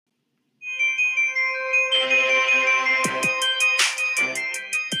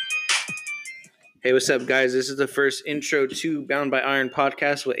Hey, what's up, guys? This is the first intro to Bound by Iron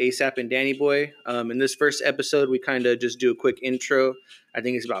podcast with ASAP and Danny Boy. In this first episode, we kind of just do a quick intro. I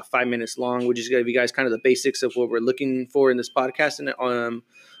think it's about 5 minutes long. We're just going to give you guys kind of the basics of what we're looking for in this podcast and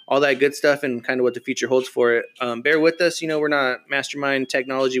all that good stuff and kind of what the future holds for it. Bear with us. You know, we're not mastermind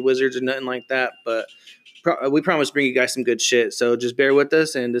technology wizards or nothing like that, but we promise to bring you guys some good shit. So just bear with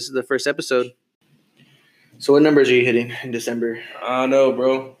us, and this is the first episode. So what numbers are you hitting in December? I know,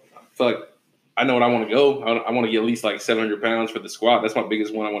 bro. I feel like I know what I want to go. I want to get at least like 700 pounds for the squat. That's my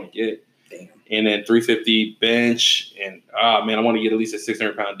biggest one I want to get. Damn. And then 350 bench. And, I want to get at least a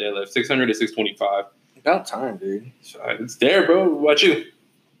 600-pound deadlift. 600 to 625. About time, dude. So it's there, bro. What about you?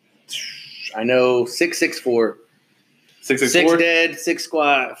 I know 664. 664? 6 dead, 6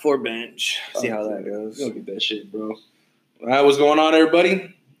 squat, 4 bench. See how that goes. You'll get that shit, bro. All right, what's going on,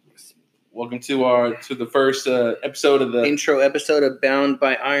 everybody? Welcome to the first episode of the intro episode of Bound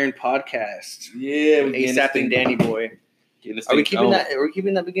by Iron podcast. Yeah, ASAP and Danny Boy. Are we keeping that? Are we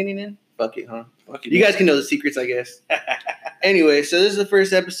keeping that beginning in? Fuck it, huh? Fuck it, you guys can know the secrets, I guess. Anyway, so this is the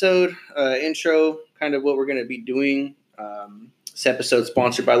first episode intro, kind of what we're gonna be doing. This episode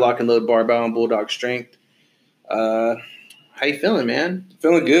sponsored by Lock and Load Barbell and Bulldog Strength. How you feeling, man?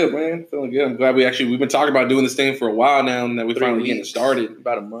 Feeling good, man. Feeling good. I'm glad we've been talking about doing this thing for a while now, and that we finally getting started.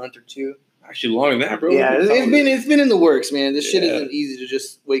 About a month or two. Actually, longer than that, bro. Yeah, it's been in the works, man. This shit isn't easy to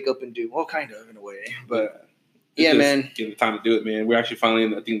just wake up and do. Well, kind of in a way, but yeah, man. Getting the time to do it, man. We're actually finally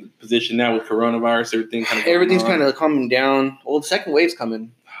in, I think, the position now with coronavirus. Everything's kind of calming down. Well, the second wave's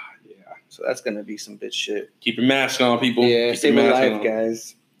coming. Yeah, so that's gonna be some bitch shit. Keep your mask on, people. Yeah, Keep save your life,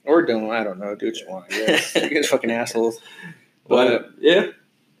 guys. Or don't. I don't know. Do what you want. Yes, you guys fucking assholes. But yeah,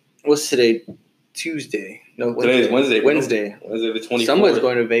 what's today? Tuesday. No, today's Wednesday. Wednesday the 24th. Someone's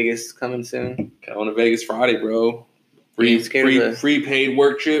going to Vegas coming soon. Going to Vegas Friday, bro. Free paid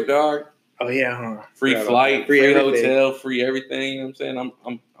work trip, dog. Oh yeah, huh? Free flight, free hotel, free everything. You know what I'm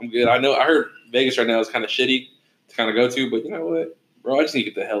saying? I'm good. I heard Vegas right now is kind of shitty to kind of go to, but you know what, bro? I just need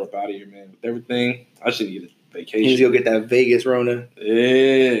to get the hell up out of here, man. With everything, I just need to get a vacation. You need to go get that Vegas Rona.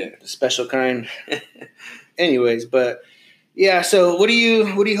 Yeah, the special kind. Anyways, but. Yeah, so what are you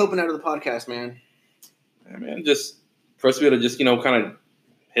hoping out of the podcast, man? Yeah, man, just for us to be able to just, kind of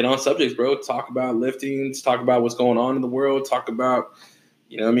hit on subjects, bro. Talk about lifting, talk about what's going on in the world, talk about,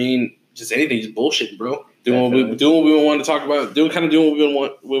 just anything, just bullshit, bro. Doing what we want to talk about, doing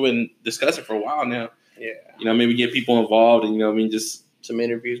what we've been discussing for a while now. Yeah. Maybe get people involved and, just some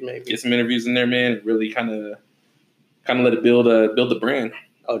interviews maybe. Get some interviews in there, man. Really kind of let it build the brand.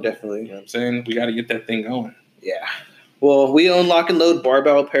 Oh, definitely. You know what I'm saying? We got to get that thing going. Yeah. Well, we own Lock and Load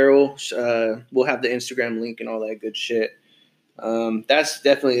Barbell Apparel. We'll have the Instagram link and all that good shit. That's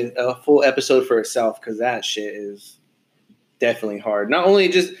definitely a full episode for itself because that shit is definitely hard. Not only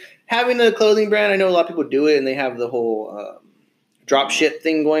just having a clothing brand, I know a lot of people do it and they have the whole drop ship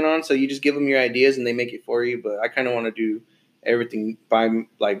thing going on. So you just give them your ideas and they make it for you. But I kind of want to do everything by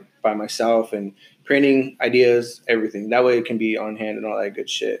myself and printing ideas, everything. That way it can be on hand and all that good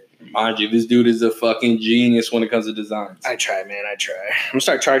shit. Mind you, this dude is a fucking genius when it comes to designs. I try, man. I'm going to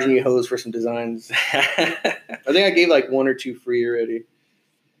start charging you hoes for some designs. I think I gave like 1 or 2 free already.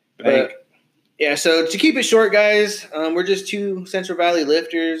 But, yeah, so to keep it short, guys, we're just 2 Central Valley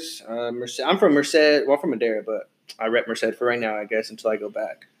lifters. I'm from Merced. Well, I'm from Madera, but I rep Merced for right now, I guess, until I go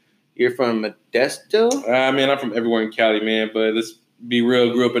back. You're from Modesto? I'm from everywhere in Cali, man. But let's be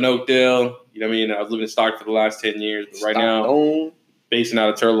real. Grew up in Oakdale. You know what I mean? I was living in Stockton for the last 10 years. But right now, basing out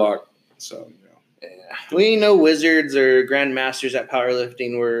of Turlock. So, Yeah. We ain't no wizards or grandmasters at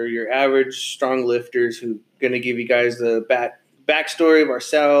powerlifting. We're your average strong lifters who going to give you guys the backstory of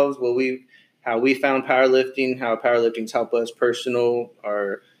ourselves, how we found powerlifting, how powerlifting's helped us personal,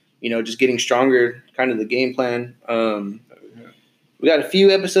 or, just getting stronger, kind of the game plan. We got a few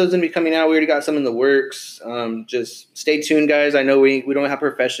episodes going to be coming out. We already got some in the works. Just stay tuned, guys. I know we don't have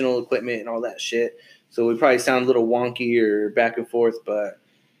professional equipment and all that shit, so we probably sound a little wonky or back and forth, but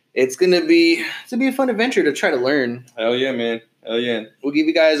it's gonna be a fun adventure to try to learn. Hell yeah, man. Hell yeah. We'll give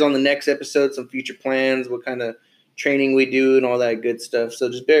you guys on the next episode some future plans, what kind of training we do, and all that good stuff. So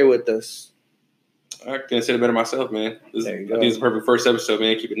just bear with us. I can't say it better myself, man. There you go. I think it's the perfect first episode,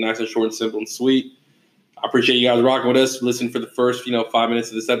 man. Keep it nice and short and simple and sweet. I appreciate you guys rocking with us. Listen for the first, 5 minutes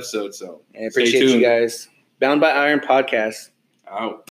of this episode. So I appreciate you guys. Bound by Iron podcast. Out.